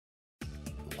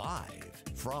Live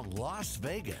from Las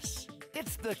Vegas,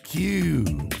 it's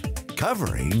theCUBE,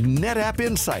 covering NetApp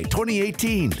Insight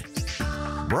 2018.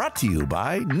 Brought to you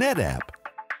by NetApp.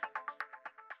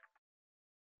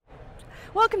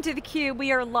 Welcome to theCUBE.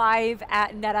 We are live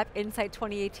at NetApp Insight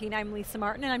 2018. I'm Lisa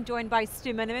Martin and I'm joined by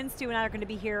Stu Miniman. Stu and I are going to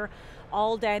be here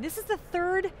all day. This is the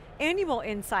third annual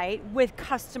Insight with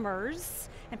customers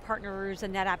and partners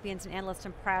and NetAppians and analysts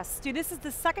and press. Stu, this is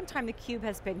the second time theCUBE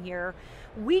has been here.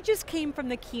 We just came from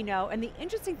the keynote, and the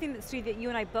interesting thing that, Stu, that you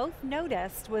and I both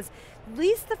noticed was at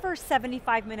least the first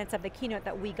 75 minutes of the keynote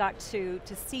that we got to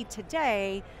see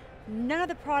today, none of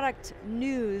the product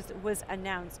news was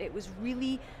announced. It was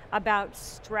really about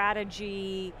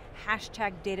strategy,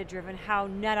 hashtag data-driven, how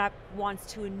NetApp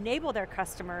wants to enable their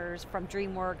customers from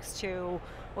DreamWorks to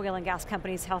oil and gas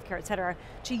companies, healthcare, et cetera,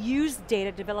 to use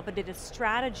data, develop a data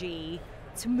strategy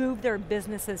to move their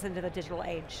businesses into the digital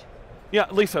age. Yeah,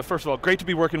 Lisa, first of all, great to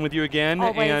be working with you again.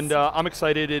 Always. And I'm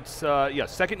excited. It's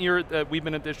second year that we've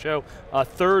been at this show,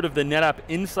 third of the NetApp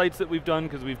Insights that we've done,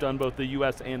 because we've done both the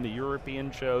US and the European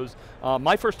shows.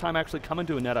 My first time actually coming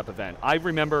to a NetApp event. I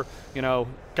remember,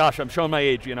 gosh, I'm showing my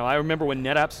age, I remember when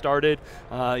NetApp started,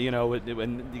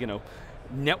 when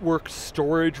network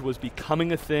storage was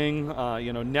becoming a thing.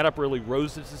 NetApp really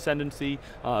rose its ascendancy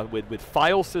with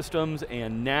file systems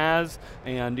and NAS,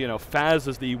 and FAS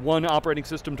is the one operating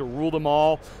system to rule them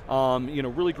all.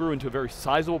 Really grew into a very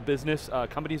sizable business.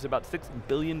 Company's about $6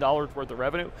 billion worth of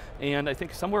revenue, and I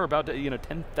think somewhere about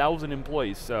 10,000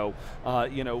 employees. So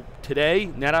today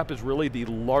NetApp is really the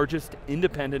largest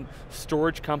independent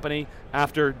storage company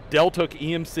after Dell took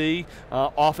EMC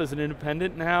off as an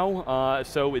independent now.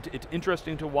 So it's interesting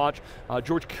to watch.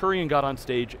 George Kurian got on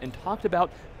stage and talked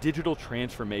about digital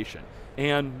transformation.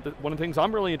 And one of the things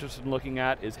I'm really interested in looking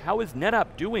at is how is NetApp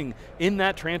doing in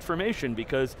that transformation,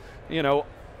 because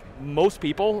most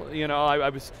people, when I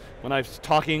was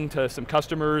talking to some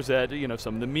customers at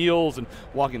some of the meals and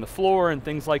walking the floor and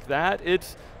things like that,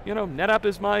 it's NetApp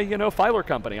is my filer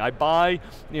company. I buy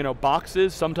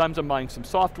boxes. Sometimes I'm buying some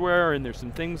software and there's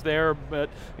some things there, but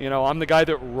I'm the guy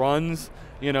that runs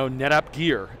NetApp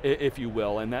gear, if you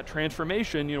will. And that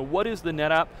transformation, what is the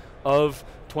NetApp of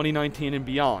 2019 and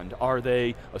beyond? Are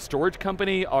they a storage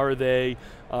company? Are they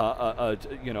a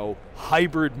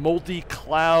hybrid,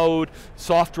 multi-cloud,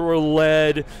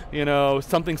 software-led,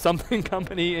 something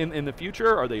company in the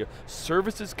future? Are they a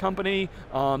services company?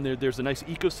 There's a nice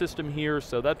ecosystem here,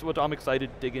 so that's what I'm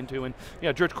excited to dig into. And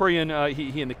yeah, George Kurian,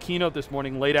 he in the keynote this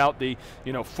morning laid out the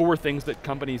 4 things that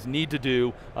companies need to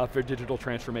do for digital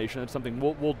transformation. That's something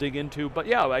we'll dig into. But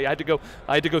yeah, I had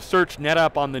to go search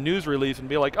NetApp on the news release and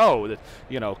be like, oh,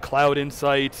 Cloud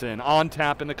Insights and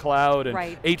ONTAP in the cloud and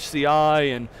right.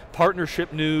 HCI and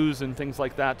partnership news and things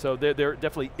like that. So there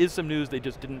definitely is some news, they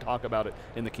just didn't talk about it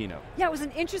in the keynote. Yeah, it was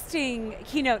an interesting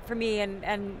keynote for me,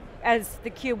 and as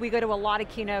theCUBE, we go to a lot of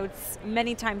keynotes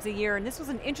many times a year, and this was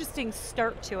an interesting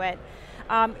start to it.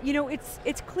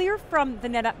 It's clear from the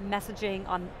NetApp messaging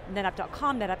on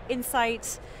NetApp.com, NetApp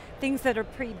Insight, things that are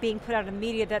being put out in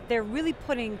media, that they're really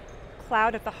putting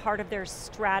cloud at the heart of their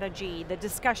strategy. The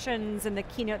discussions in the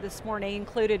keynote this morning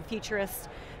included futurist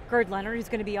Gerd Leonard, who's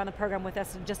going to be on the program with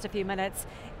us in just a few minutes.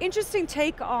 Interesting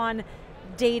take on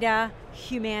data,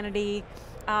 humanity.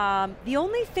 The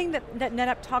only thing that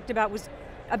NetApp talked about was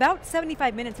about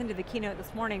 75 minutes into the keynote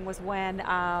this morning was when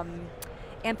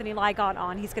Anthony Lai got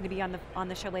on. He's going to be on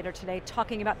the show later today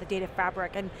talking about the data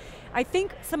fabric. And I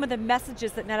think some of the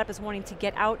messages that NetApp is wanting to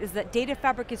get out is that data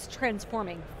fabric is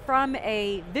transforming from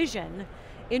a vision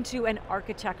into an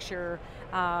architecture,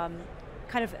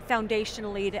 kind of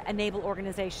foundationally to enable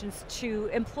organizations to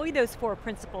employ those 4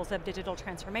 principles of digital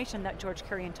transformation that George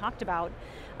Kurian talked about.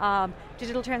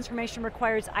 Digital transformation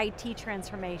requires IT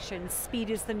transformation, speed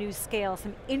is the new scale,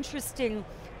 some interesting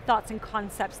thoughts and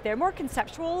concepts there, more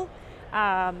conceptual.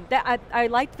 I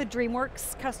liked the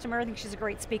DreamWorks customer, I think she's a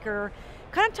great speaker.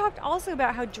 Kind of talked also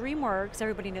about how DreamWorks,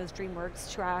 everybody knows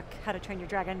DreamWorks, Track, How to Train Your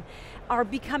Dragon, are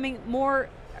becoming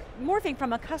morphing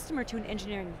from a customer to an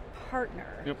engineering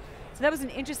partner. Yep. So that was an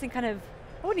interesting kind of,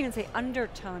 I wouldn't even say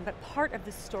undertone, but part of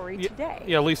the story today.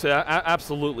 Yeah, Lisa,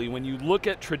 absolutely. When you look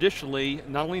at traditionally,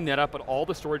 not only NetApp, but all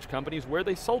the storage companies, where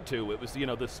they sold to, it was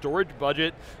the storage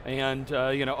budget and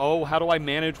how do I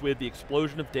manage with the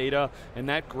explosion of data and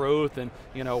that growth and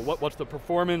what's the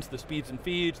performance, the speeds and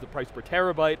feeds, the price per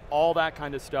terabyte, all that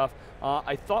kind of stuff.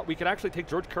 I thought we could actually take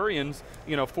George Kurian's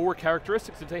 4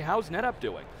 characteristics and say, how's NetApp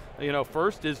doing?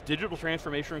 First is digital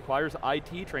transformation requires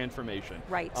IT transformation.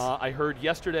 Right. I heard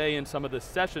yesterday in some of the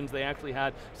sessions, they actually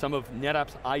had some of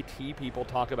NetApp's IT people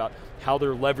talk about how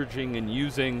they're leveraging and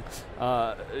using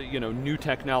new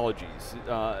technologies.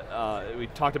 We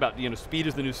talked about speed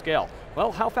is the new scale.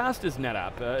 Well, how fast is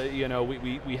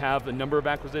NetApp? We have a number of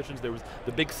acquisitions. There was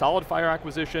the big SolidFire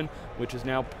acquisition, which is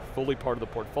now fully part of the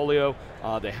portfolio.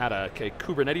 They had a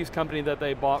Kubernetes company that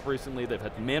they bought recently. They've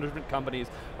had management companies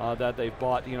that they've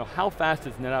bought. How fast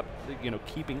is NetApp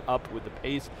keeping up with the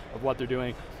pace of what they're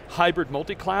doing? Hybrid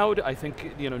multi-cloud, I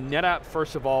think NetApp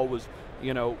first of all was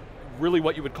really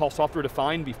what you would call software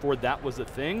defined before that was a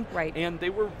thing. Right. And they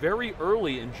were very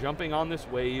early in jumping on this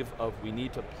wave of we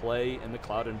need to play in the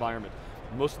cloud environment.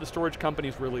 Most of the storage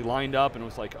companies really lined up and it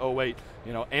was like, oh wait,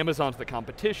 Amazon's the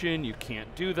competition, you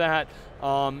can't do that.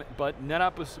 But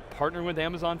NetApp was partnering with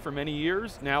Amazon for many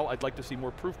years. Now I'd like to see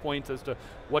more proof points as to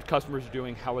what customers are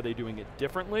doing, how are they doing it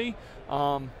differently.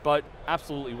 But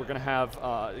absolutely, we're going to have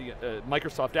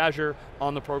Microsoft Azure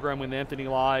on the program with Anthony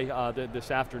Lai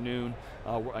this afternoon.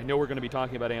 I know we're going to be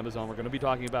talking about Amazon, we're going to be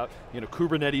talking about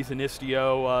Kubernetes and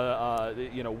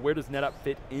Istio, where does NetApp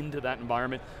fit into that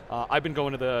environment? I've been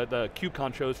going to the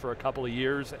KubeCon shows for a couple of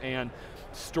years, and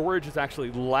storage is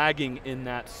actually lagging in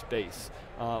that space.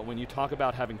 When you talk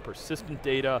about having persistent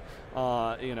data,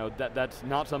 that's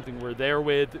not something we're there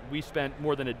with. We spent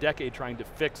more than a decade trying to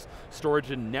fix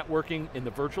storage and networking in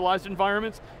the virtualized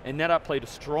environments, and NetApp played a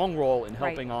strong role in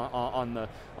helping on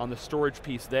the storage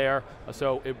piece there.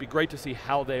 So it'd be great to see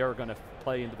how they are going to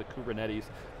play into the Kubernetes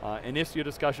and Istio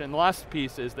discussion. And the last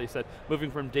piece is they said moving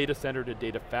from data center to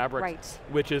data fabric,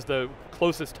 which is the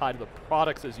closest tie to the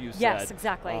products, as you said. Yes,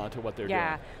 exactly. To what they're doing.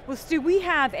 Well, Stu, we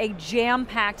have a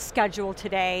jam-packed schedule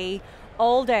today,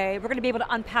 all day. We're going to be able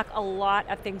to unpack a lot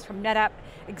of things from NetApp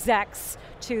execs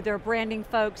to their branding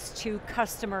folks to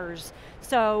customers.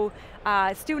 So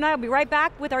Stu and I will be right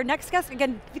back with our next guest.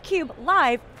 Again, theCUBE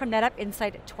live from NetApp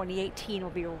Insight 2018.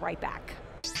 We'll be right back.